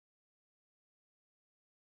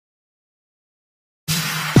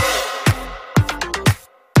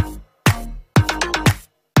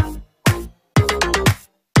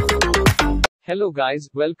Hello guys,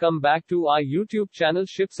 welcome back to our YouTube channel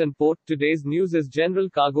Ships and Port. Today's news is general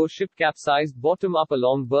cargo ship capsized bottom up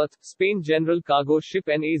along berth, Spain. General cargo ship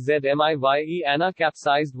NAZMIYE Anna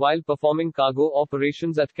capsized while performing cargo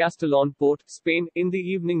operations at Castellón port, Spain, in the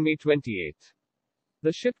evening May 28.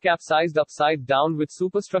 The ship capsized upside down with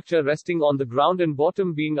superstructure resting on the ground and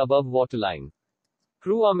bottom being above waterline.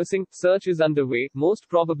 Crew are missing, search is underway, most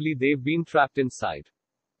probably they've been trapped inside.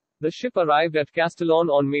 The ship arrived at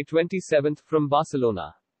Castellón on May 27 from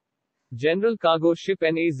Barcelona. General cargo ship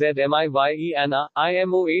NAZMIYE Anna,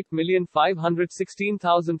 IMO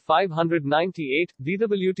 8516598,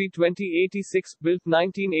 DWT 2086, built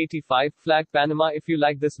 1985, flag Panama. If you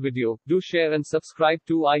like this video, do share and subscribe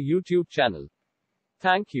to our YouTube channel.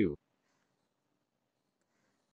 Thank you.